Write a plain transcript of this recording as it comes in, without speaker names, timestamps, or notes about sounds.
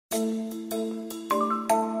Hi,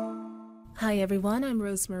 everyone. I'm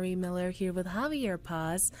Rosemary Miller here with Javier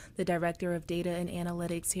Paz, the Director of Data and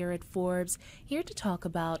Analytics here at Forbes, here to talk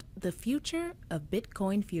about the future of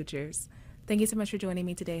Bitcoin futures. Thank you so much for joining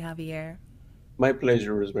me today, Javier. My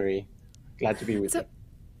pleasure, Rosemary. Glad to be with So,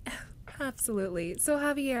 you. absolutely. So,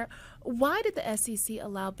 Javier, why did the SEC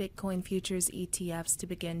allow Bitcoin futures ETFs to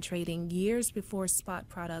begin trading years before spot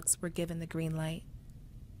products were given the green light?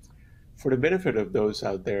 For the benefit of those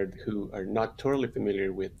out there who are not totally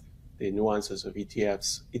familiar with the nuances of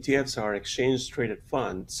ETFs, ETFs are exchange traded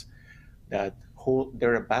funds that hold,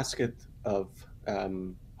 they're a basket of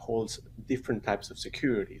holds different types of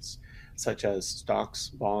securities, such as stocks,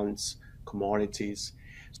 bonds, commodities.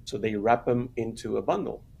 So they wrap them into a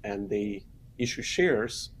bundle and they issue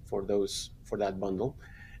shares for that bundle,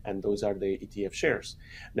 and those are the ETF shares.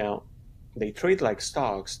 Now, they trade like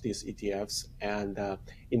stocks, these ETFs, and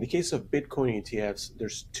in the case of Bitcoin ETFs,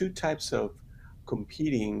 there's two types of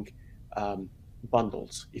competing um,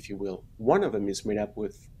 bundles, if you will. One of them is made up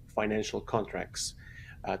with financial contracts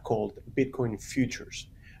called Bitcoin futures.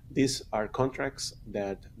 These are contracts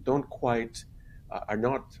that don't quite are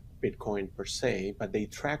not Bitcoin per se, but they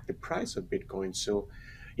track the price of Bitcoin. So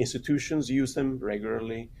institutions use them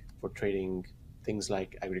regularly for trading things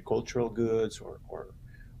like agricultural goods or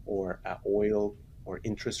oil or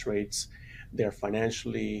interest rates. They're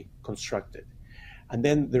financially constructed. And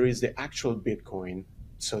then there is the actual Bitcoin.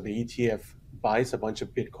 So the ETF buys a bunch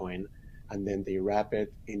of Bitcoin and then they wrap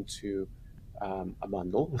it into a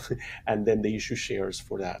bundle and then they issue shares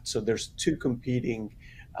for that. So there's two competing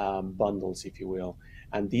bundles, if you will.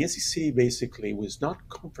 And the SEC basically was not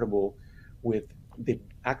comfortable with the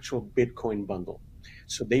actual Bitcoin bundle.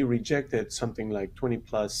 So they rejected something like 20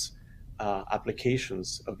 plus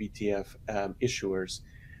applications of ETF issuers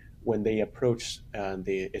when they approached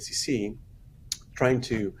the SEC trying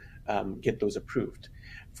to get those approved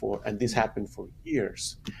for, and this happened for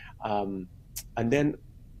years. Um, and then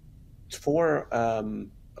four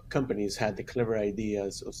companies had the clever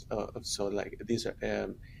ideas so like these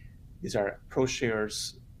are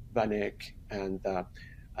ProShares, Vanek, and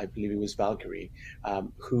I believe it was Valkyrie,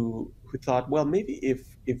 who thought, well, maybe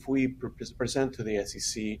if we present to the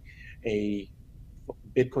SEC a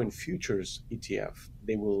Bitcoin futures ETF,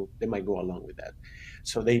 they might go along with that.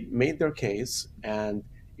 So they made their case, and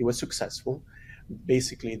it was successful.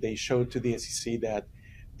 Basically, they showed to the SEC that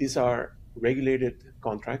these are regulated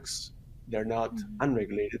contracts; they're not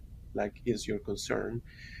unregulated, like is your concern.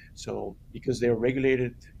 So because they're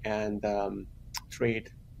regulated and trade,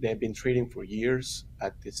 they have been trading for years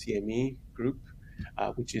at the CME group,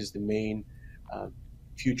 which is the main uh,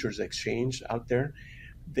 futures exchange out there.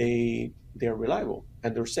 They're reliable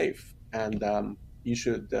and they're safe, and you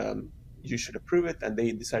should approve it. And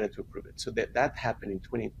they decided to approve it. So that happened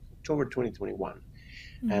in October 2021,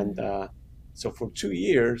 and so for 2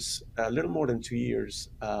 years, a little more than 2 years,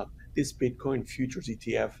 this Bitcoin futures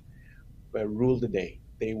ETF ruled the day.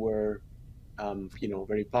 They were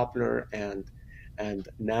very popular, and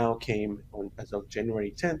now came on as of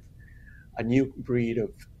January 10th a new breed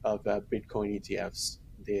of Bitcoin ETFs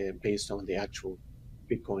based on the actual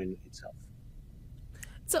Bitcoin itself.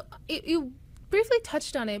 So you briefly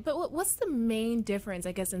touched on it, but what's the main difference,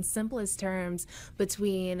 I guess, in simplest terms,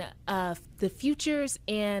 between the futures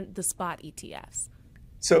and the spot ETFs?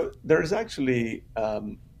 So there's actually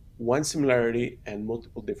one similarity and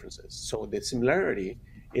multiple differences. So the similarity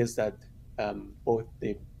is that both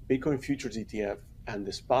the Bitcoin futures ETF and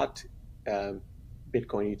the spot um,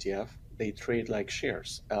 Bitcoin ETF, they trade like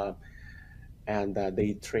shares, and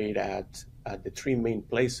they trade at the three main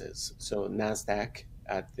places. So Nasdaq,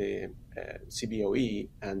 at the CBOE,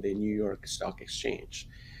 and the New York Stock Exchange,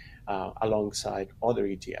 alongside other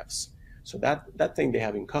ETFs. So that thing they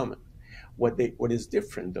have in common. What is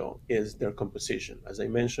different though is their composition. As I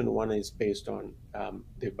mentioned, one is based on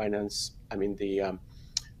the Binance. I mean the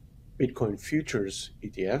Bitcoin futures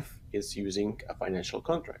ETF is using a financial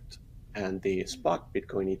contract, and the spot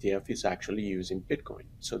Bitcoin ETF is actually using Bitcoin.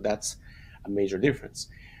 So that's a major difference.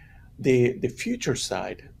 The future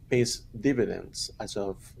side pays dividends as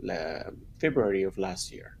of February of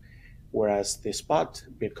last year, whereas the spot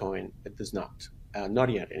Bitcoin it does not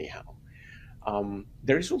yet anyhow.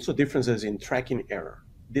 There is also differences in tracking error.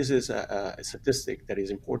 This is a statistic that is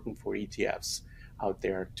important for ETFs out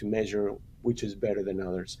there to measure which is better than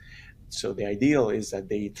others. So the ideal is that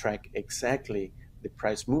they track exactly the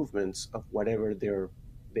price movements of whatever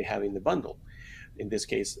they have in the bundle. In this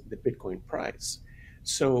case, the Bitcoin price.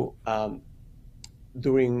 So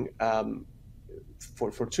during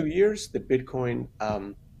for 2 years, the Bitcoin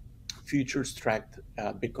futures tracked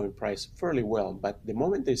Bitcoin price fairly well, but the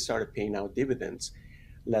moment they started paying out dividends,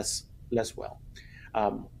 less well.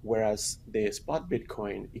 Whereas the spot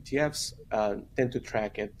Bitcoin ETFs tend to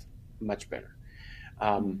track it much better.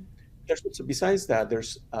 Um, Besides that,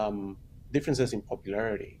 there's differences in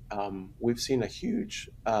popularity. We've seen a huge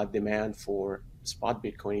demand for spot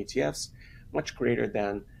Bitcoin ETFs, much greater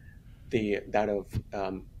than that of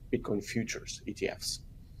Bitcoin futures ETFs.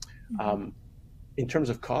 Mm-hmm. In terms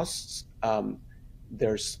of costs,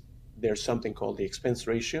 there's something called the expense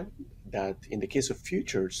ratio that in the case of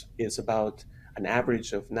futures is about an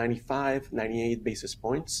average of 95, 98 basis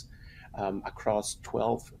points across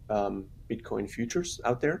 12 Bitcoin futures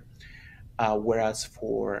out there. Whereas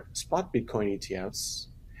for spot Bitcoin ETFs,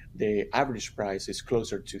 the average price is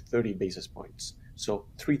closer to 30 basis points. So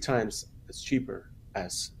 3 times as cheaper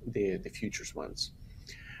as the futures ones.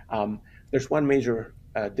 There's one major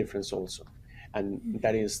difference also, and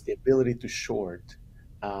that is the ability to short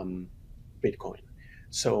Bitcoin.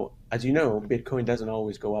 So as you know, Bitcoin doesn't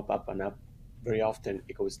always go up, and up. Very often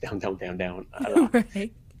it goes down, down, down, down a lot.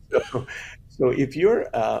 Right. So if you're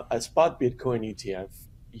a spot Bitcoin ETF,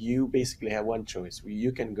 you basically have one choice.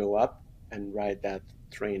 You can go up and ride that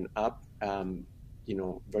train up,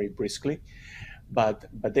 very briskly, but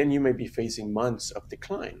then you may be facing months of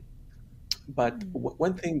decline. But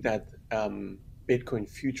one thing that Bitcoin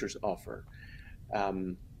futures offer,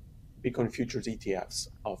 um, Bitcoin futures ETFs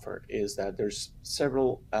offer, is that there's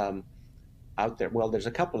several out there. Well, there's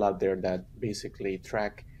a couple out there that basically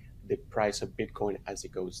track the price of Bitcoin as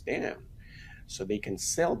it goes down. So they can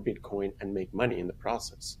sell Bitcoin and make money in the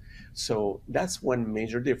process. So that's one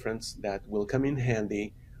major difference that will come in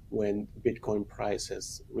handy when Bitcoin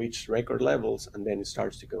prices reach record levels and then it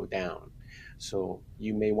starts to go down. So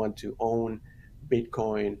you may want to own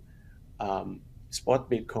Bitcoin, spot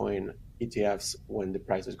Bitcoin ETFs when the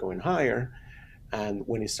price is going higher. And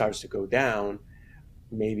when it starts to go down,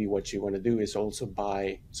 maybe what you want to do is also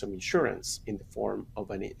buy some insurance in the form of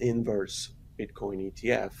an inverse Bitcoin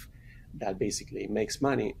ETF that basically makes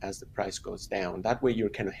money as the price goes down. That way you're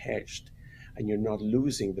kind of hedged and you're not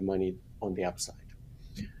losing the money on the upside.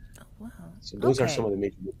 Oh, wow. So those are some Okay. of the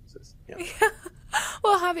major differences. Yeah.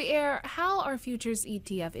 Well, Javier, how are futures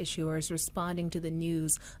ETF issuers responding to the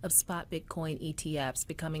news of spot Bitcoin ETFs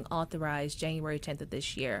becoming authorized January 10th of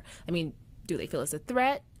this year? I mean, do they feel it's a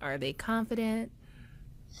threat? Are they confident?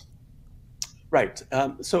 Right.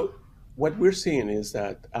 So what we're seeing is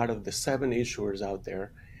that out of the 7 issuers out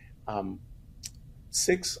there, um,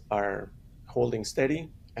 6 are holding steady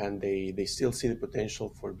and they still see the potential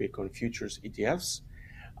for Bitcoin futures ETFs.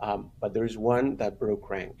 But there is one that broke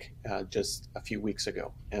rank just a few weeks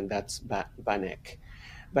ago, and that's VanEck.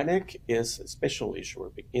 VanEck is a special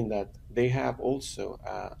issuer in that they have also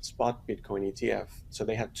a spot Bitcoin ETF. So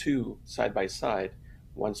they have 2 side by side,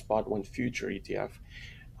 one spot, one future ETF.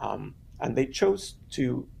 And they chose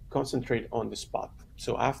to concentrate on the spot.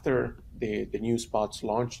 So after the new spots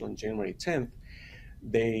launched on January 10th,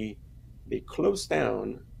 they closed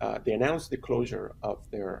down. They announced the closure of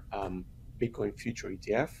their Bitcoin future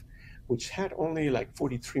ETF, which had only like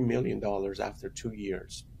 $43 million after 2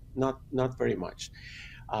 years. Not very much.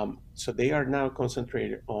 So they are now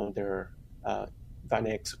concentrated on their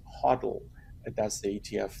VanEck HODL. That's the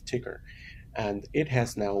ETF ticker, and it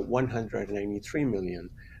has now 193 million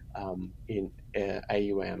in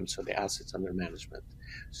AUM, so the assets under management.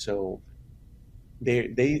 So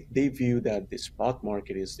they view that the spot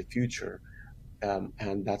market is the future,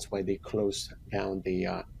 and that's why they closed down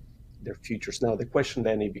their futures. Now the question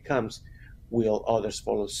then it becomes, will others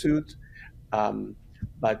follow suit?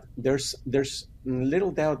 But there's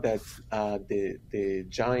little doubt that the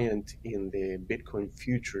giant in the Bitcoin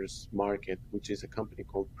futures market, which is a company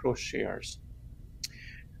called ProShares,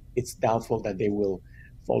 it's doubtful that they will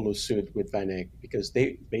follow suit with VanEck because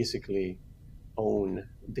they basically own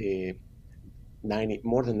the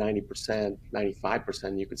more than 90%,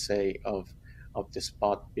 95%, you could say, of the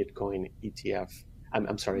spot Bitcoin ETF.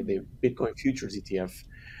 I'm sorry, the Bitcoin futures ETF,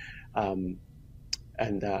 um,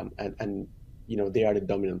 and they are the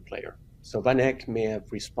dominant player. So VanEck may have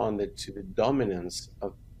responded to the dominance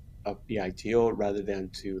of BITO rather than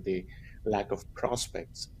to the lack of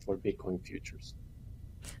prospects for Bitcoin futures.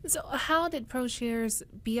 So, how did ProShares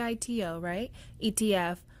BITO, right,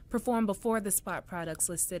 ETF, perform before the spot products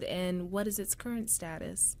listed, and what is its current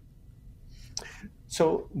status?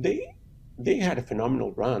 So they had a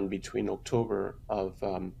phenomenal run between October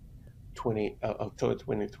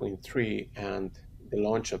 2023 and the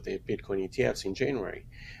launch of the Bitcoin ETFs in January.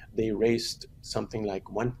 They raised something like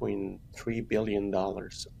 $1.3 billion,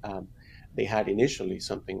 They had initially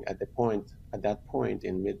something at that point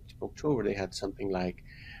in mid-October, they had something like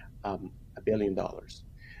 $1 billion.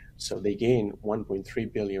 So they gained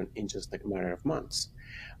 1.3 billion in just a matter of months.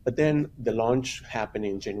 But then the launch happened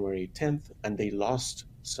in January 10th, and they lost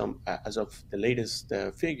some, as of the latest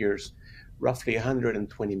figures, roughly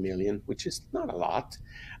 120 million, which is not a lot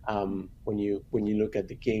when you look at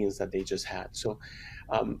the gains that they just had. So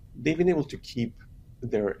they've been able to keep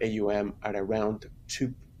their AUM at around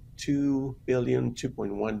 2 billion,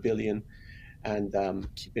 2.1 billion,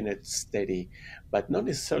 and keeping it steady, but not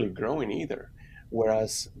necessarily growing either.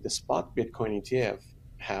 Whereas the spot Bitcoin ETF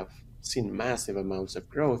have seen massive amounts of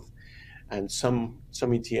growth, and some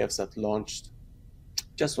ETFs that launched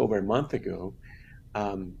just over a month ago,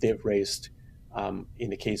 they've raised, in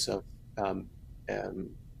the case of um, um,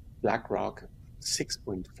 BlackRock,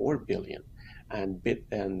 6.4 billion, and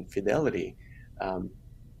Fidelity, um,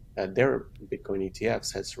 their Bitcoin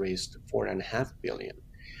ETFs has raised 4.5 billion.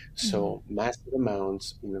 Mhm. So massive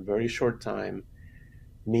amounts in a very short time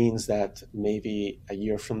means that maybe a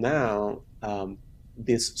year from now,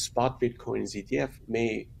 this spot Bitcoins ETF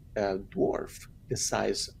may dwarf the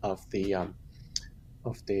size of the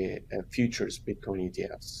futures Bitcoin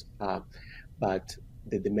ETFs. But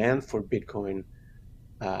the demand for Bitcoin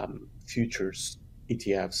futures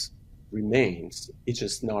ETFs remains. It's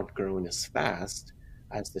just not growing as fast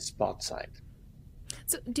as the spot side.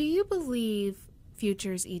 So, do you believe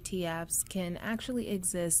futures ETFs can actually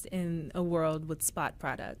exist in a world with spot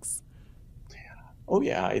products? Oh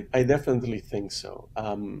yeah, I definitely think so.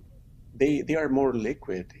 They are more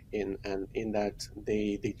liquid in that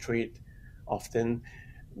they trade often.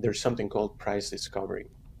 There's something called price discovery.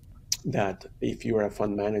 That if you are a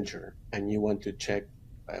fund manager and you want to check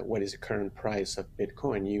what is the current price of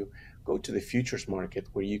Bitcoin, you go to the futures market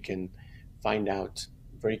where you can find out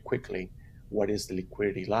very quickly what is the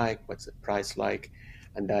liquidity like, what's the price like,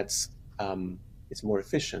 and that's it's more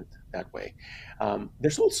efficient that way.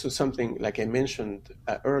 There's also something like I mentioned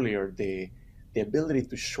earlier, the ability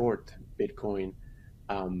to short Bitcoin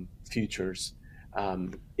futures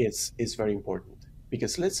is very important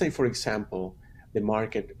because let's say, for example, the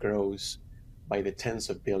market grows by the tens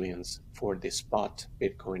of billions for the spot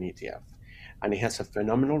Bitcoin ETF, and it has a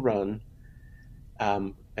phenomenal run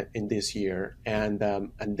in this year, and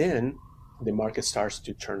then the market starts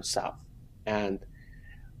to turn south. And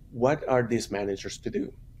what are these managers to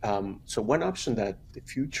do? So one option that the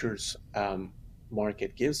futures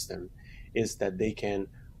market gives them is that they can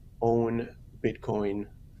own Bitcoin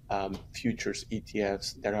futures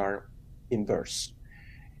ETFs that are inverse.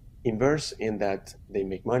 Inverse in that they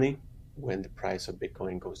make money when the price of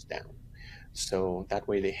Bitcoin goes down. So that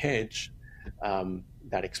way they hedge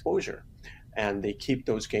that exposure and they keep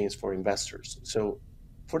those gains for investors. So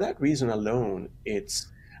for that reason alone,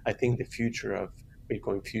 I think the future of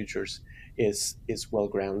Bitcoin futures is well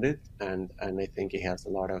grounded and I think it has a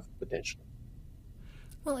lot of potential.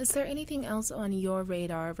 Well, is there anything else on your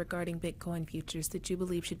radar regarding Bitcoin futures that you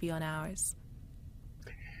believe should be on ours?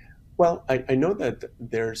 Well, I know that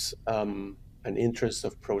there's an interest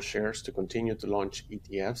of ProShares to continue to launch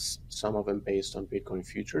ETFs, some of them based on Bitcoin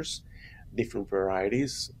futures, different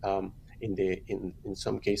varieties. In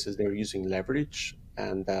some cases, they're using leverage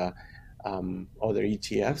and other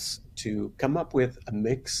ETFs to come up with a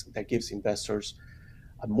mix that gives investors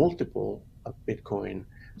a multiple of Bitcoin.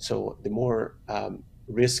 So the more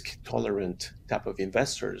risk tolerant type of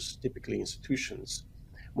investors, typically institutions,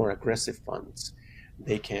 more aggressive funds,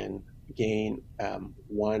 they can gain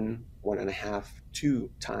one and a half, 2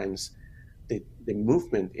 times the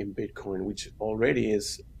movement in Bitcoin, which already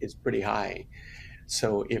is pretty high.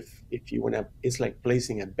 So if you want to, it's like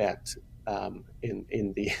placing a bet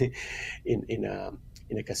in the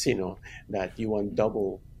in a casino that you want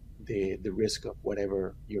double the risk of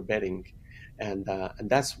whatever you're betting, and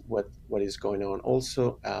that's what is going on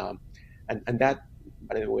also, and that,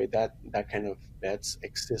 by the way, that kind of bets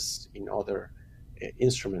exists in other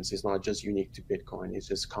instruments. It's not just unique to Bitcoin. It's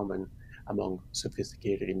just common among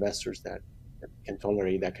sophisticated investors that can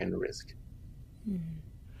tolerate that kind of risk. Hmm.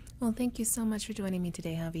 Well, thank you so much for joining me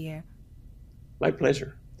today, Javier. My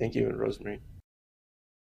pleasure. Thank you, Rosemary.